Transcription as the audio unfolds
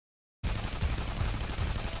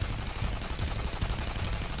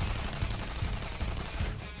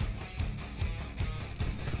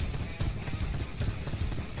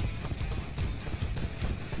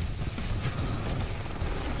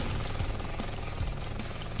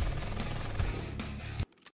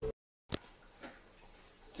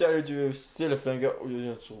Salut, c'est le Flingueur. Aujourd'hui,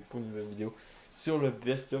 on se retrouve pour une nouvelle vidéo sur le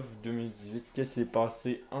Best of 2018. Qu'est-ce qui s'est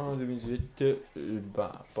passé en 2018?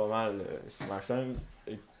 Pas mal sur ma chaîne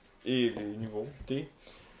et les nouveautés.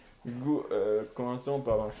 Du coup, commençons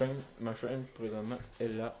par ma chaîne. Ma chaîne, présentement,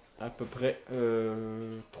 elle a à peu près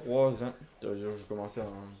 3 ans. C'est-à-dire, j'ai commencé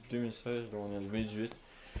en 2016, donc on est en 2018.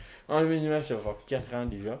 En 2019, ça va faire 4 ans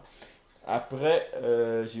déjà. Après,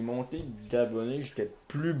 j'ai monté d'abonnés, j'étais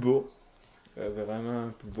plus bas. Vraiment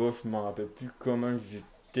plus bas, je m'en rappelle plus comment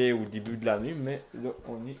j'étais au début de l'année, mais là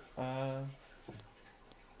on est à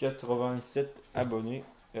 87 abonnés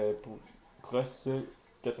pour presque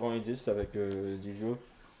 90 avec déjà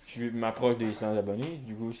je m'approche des 100 abonnés,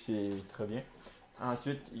 du coup c'est très bien.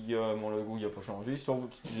 Ensuite il y a mon logo, il n'a pas changé, sauf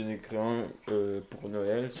que j'en ai créé un pour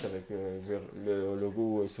Noël, c'est avec le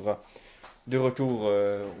logo sera de retour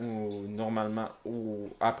normalement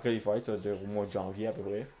après les fêtes, c'est-à-dire au mois de janvier à peu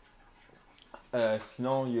près.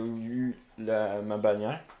 Sinon, il y a eu ma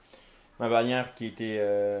bannière. Ma bannière qui a été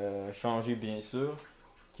changée, bien sûr.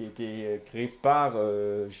 Qui a été créée par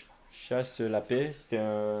Chasse la Paix. C'était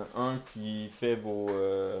un qui fait vos.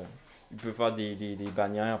 Il peut faire des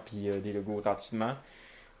bannières puis des logos gratuitement.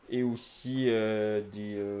 Et aussi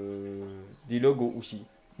des logos aussi.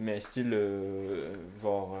 Mais style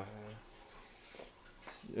genre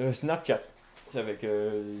Snapchat. C'est avec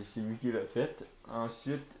c'est lui qui l'a fait.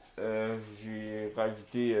 Ensuite. J'ai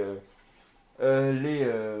rajouté les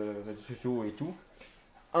réseaux sociaux et tout.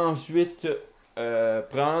 Ensuite,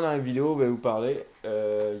 pendant la vidéo, je vais vous parler.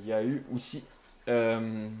 Il y a eu aussi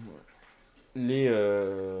les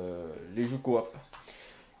jeux coop.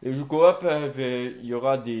 Les jeux coop, il y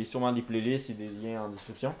aura sûrement des playlists et des liens en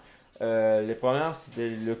description. Les premières, c'était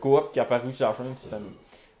le coop qui est apparu sur la chaîne cette année.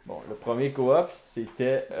 Bon, le premier coop,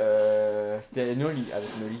 c'était Noli,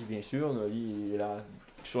 avec Noli bien sûr. Noli est là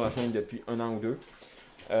sur la chaîne depuis 1 an ou 2.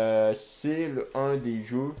 C'est un des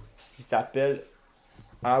jeux qui s'appelle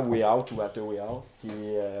A Way Out ou At a Way Out, qui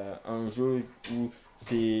est un jeu où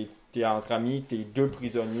t'es entre amis, t'es 2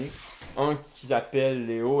 prisonniers, un qui s'appelle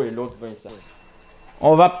Léo et l'autre Vincent.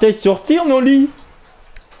 On va peut-être sortir nos lits.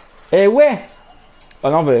 Eh ouais.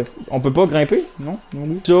 Ah non, ben, on peut pas grimper, non?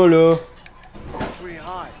 Ça là.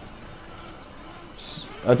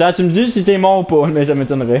 Attends, tu me dis si t'es mort ou pas, mais ça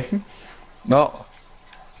m'étonnerait. Non.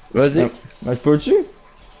 Vas-y. Ben, je peux dessus?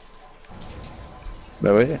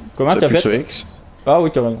 Ben oui. Comment t'as fait? Sur X. Ah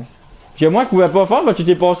oui, t'as raison. Puis moi, je pouvais pas faire parce que tu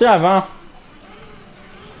t'es passé avant.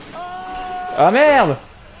 Ah merde!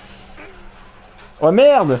 Oh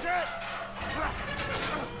merde!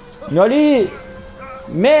 Noli!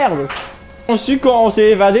 Merde! On su qu'on s'est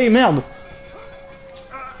évadé, merde!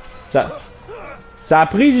 Ça a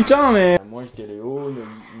pris du temps, mais... Moi j'étais Léo,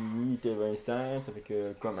 lui était Vincent, ça fait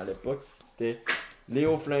que comme à l'époque, c'était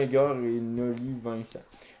Léo Flingueur et Noli Vincent.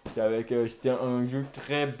 C'était un jeu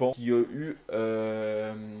très bon. Il y a eu...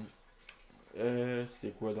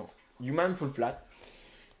 c'était quoi donc? Human Full Flat.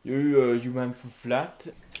 Il y a eu Human Full Flat.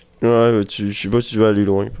 Ouais, je sais pas si tu vas aller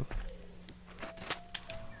loin.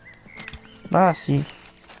 Ah si.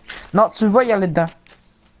 Non, tu vas y aller dedans.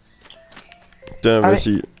 Putain,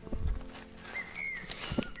 vas-y.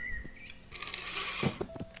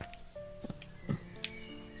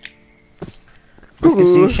 Parce que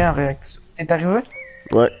c'est chiant, Rex. T'es arrivé?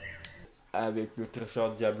 Ouais. Avec le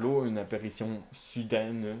Tricheur Diablo, une apparition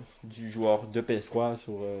soudaine du joueur de PS3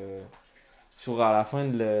 sur à la fin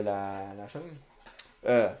de la chaîne.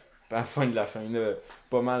 Pas à la fin de la chaîne,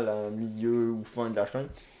 pas mal en milieu ou fin de la chaîne.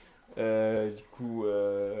 Du coup,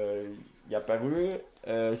 il est apparu.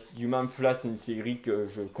 Human Flat, c'est une série que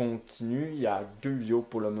je continue. Il y a 2 vidéos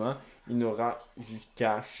pour le moment. Il y en aura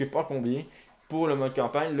jusqu'à je sais pas combien. Pour le mode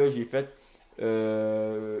campagne, là j'ai fait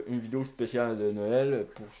une vidéo spéciale de Noël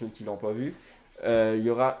pour ceux qui l'ont pas vu. Il y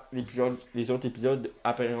aura les autres épisodes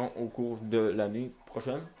apparaîtront au cours de l'année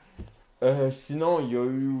prochaine. Sinon, il y a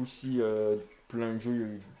eu aussi plein de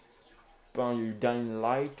jeux. Il y a eu Dying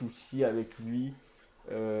Light aussi avec lui.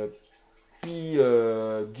 Puis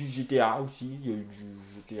du GTA aussi. Il y a eu du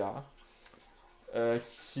GTA.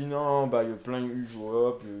 Sinon, il y a plein de jeux.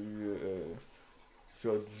 Il y a eu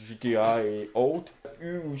sur du GTA et autres. Il y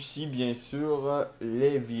a eu aussi bien sûr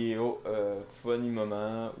les vidéos funny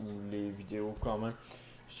moments ou les vidéos quand même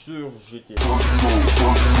sur GTA.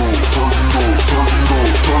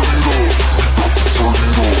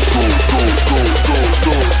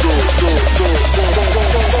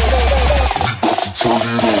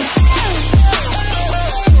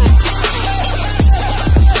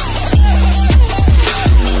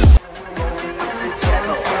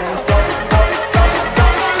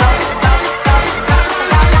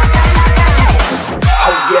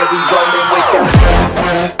 Yeah, we rollin' with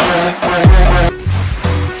them.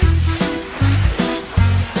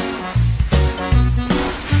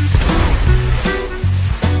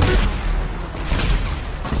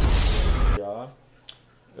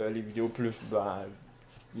 les vidéos plus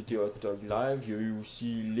GTA Tog Live. Il y a eu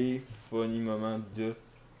aussi les funny moments de,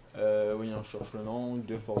 oui, on cherche le nom,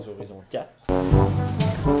 de Forza Horizon 4.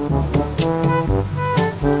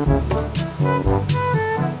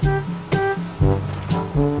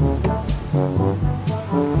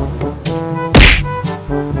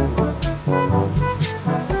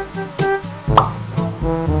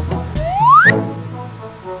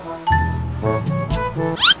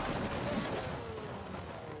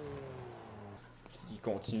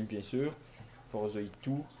 Continue bien sûr, Forza et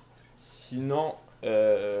tout. Sinon, il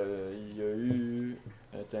y a eu.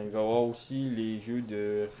 Attends, il va y avoir aussi les jeux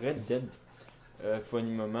de Red Dead.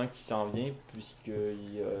 Funny moment qui s'en vient, puisque de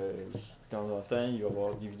temps en temps, il va y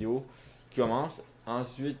avoir des vidéos qui commencent.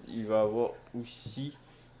 Ensuite, il va y avoir aussi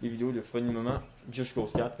des vidéos de funny moment Just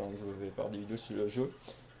Cause 4, donc je vais faire des vidéos sur le jeu.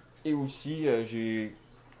 Et aussi,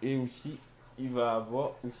 il va y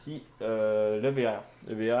avoir aussi le VR.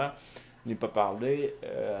 Le VR, n'est pas parlé.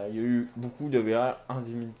 Il y a eu beaucoup de VR en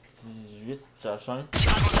 2018 sur la chaîne. Il est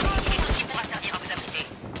aussi pour servir à vous abriter.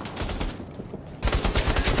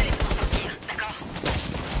 Vous allez vous en sortir, d'accord?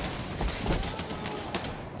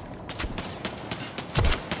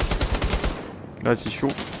 Là, c'est chaud.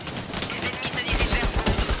 Les ennemis se dirigent vers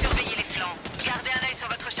vous. Surveillez les flancs. Gardez un œil sur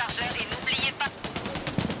votre chargeur et n'oubliez pas.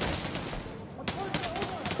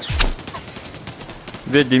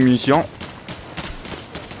 Vite des munitions.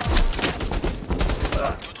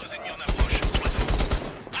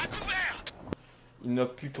 Il n'y en a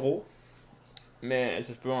plus trop, mais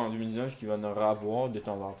ça se peut en 2019 qu'il va en avoir de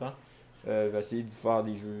temps en temps. Il va essayer de faire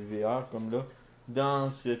des jeux VR comme là. Dans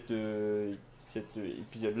cet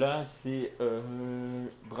épisode-là, c'est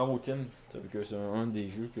Bravo Team. Ça veut dire que c'est un des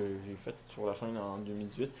jeux que j'ai fait sur la chaîne en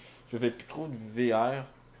 2018. Je fais plus trop de VR.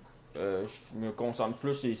 Je me concentre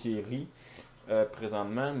plus sur les séries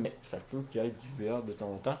présentement, mais ça peut qu'il y ait du VR de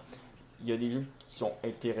temps en temps. Il y a des jeux qui sont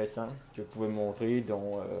intéressants que vous pouvez montrer,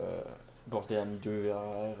 dont Borderlands 2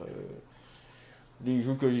 VR, des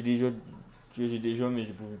jeux que j'ai déjà mais je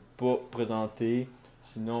ne pouvais pas présenter.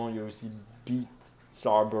 Sinon, il y a aussi Beat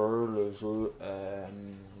Saber, le jeu.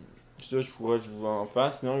 Ça, je pourrais jouer en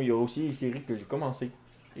face. Sinon, il y a aussi les séries que j'ai commencé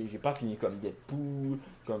et j'ai pas fini, comme Deadpool,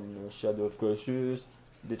 comme Shadow of Colossus,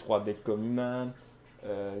 Detroit Become Human. Il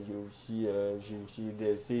y a aussi, j'ai aussi les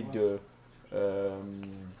DLC de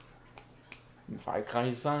Far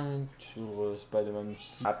Cry 5 sur Spider-Man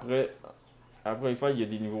aussi. Après, une fois, il y a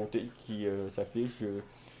des nouveautés qui s'affichent.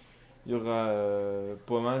 Il y aura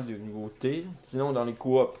pas mal de nouveautés. Sinon, dans les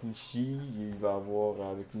coops aussi, il va y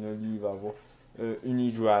avoir, avec Nolly, il va y avoir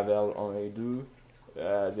Unidravel 1 et 2.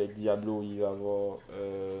 Avec Diablo, il va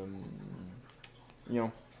y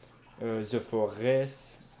avoir The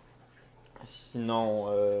Forest. Sinon,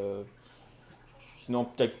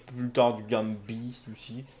 peut-être plus tard du Gun Beast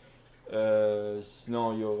aussi.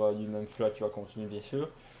 Sinon, il y aura Human Flight qui va continuer, bien sûr.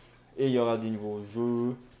 Et il y aura des nouveaux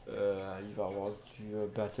jeux. Il va y avoir du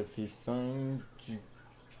Battlefield 5, du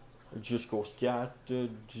Just Cause 4,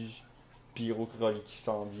 du Spyro qui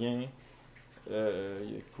s'en vient. Il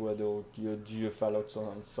y a quoi d'autre? Il y a du Fallout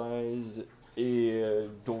 76 et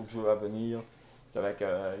d'autres jeux à venir. Ça va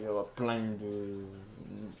il y aura plein de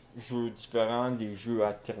jeux différents, des jeux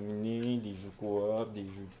à terminer, des jeux coop, des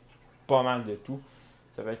jeux pas mal de tout.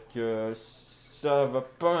 Ça va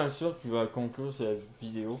pas mal sûr qui va conclure cette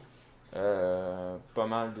vidéo. Pas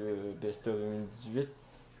mal de Best of 2018.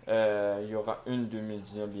 Il y aura une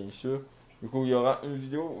 2019 bien sûr. Du coup, il y aura une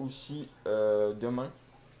vidéo aussi demain.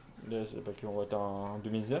 Là, c'est pas qu'on va être en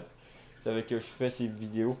 2019. C'est avec que je fais ces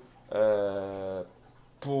vidéos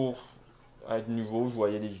pour être nouveau. Je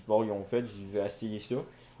voyais les sports ils ont fait, je vais essayer ça.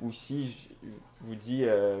 Aussi, je vous dis,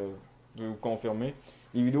 je vais vous confirmer.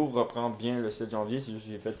 Les vidéos reprennent bien le 7 janvier. C'est juste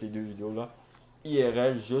que j'ai fait ces deux vidéos là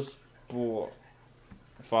IRL juste pour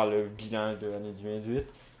faire le bilan de l'année 2018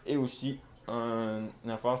 et aussi une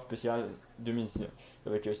affaire spéciale 2019.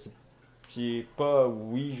 Avec c'est pas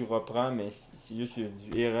oui je reprends, mais c'est juste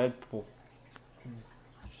du IRL pour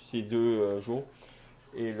ces deux jours.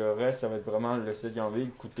 Et le reste, ça va être vraiment le 7 janvier.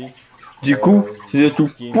 Écoutez. Du coup, c'est tout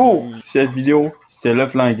pour cette vidéo. C'était le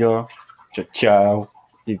flingueur. Ciao, ciao.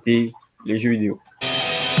 C'était les jeux vidéo.